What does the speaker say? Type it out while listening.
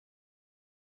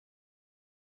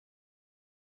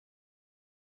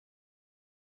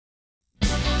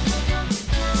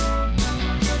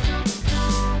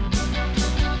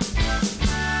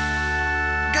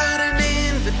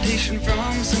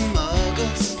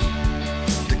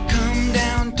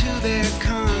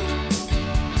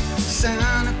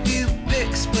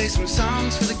some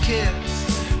songs for the kids.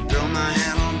 Throw my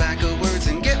hat on back of words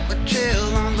and get my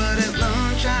chill on. But at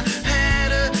lunch I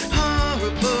had a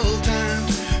horrible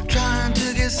time trying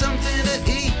to get something to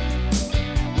eat.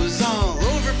 Was all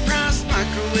overpriced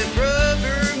microwave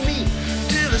rubber meat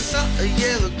till I saw a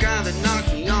yellow guy that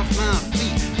knocked me off my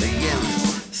feet. They yelling,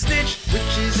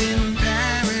 Snitchwiches in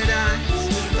paradise,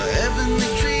 a heavenly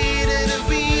treat at a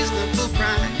reasonable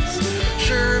price.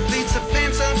 Sure beats the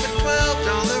pants off a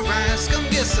 $12 rice. Come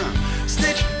get some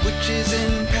Snitchwiches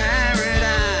in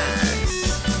paradise.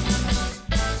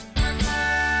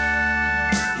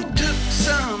 He took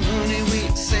some honey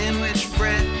wheat sandwich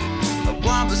bread, a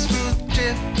wobble smooth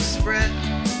Jif spread,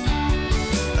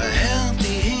 a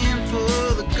healthy handful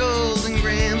of golden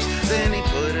grams. Then he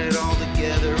put it all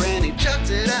together and he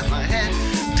chucked it at my head.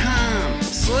 Time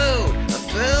slowed, I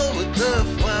fell with the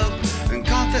flow and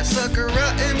caught that sucker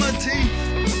right in my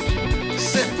teeth.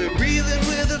 Set me reeling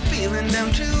with a feeling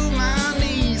down to my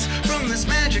knees from this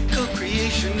magical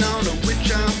creation on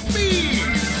which I feed.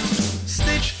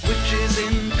 Snitchwiches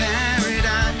in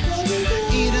paradise,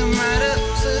 eat 'em right up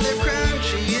so they're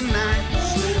crunchy and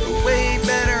nice. A way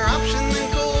better option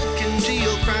than cold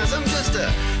congealed fries. I'm just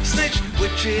a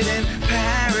Snitchwich in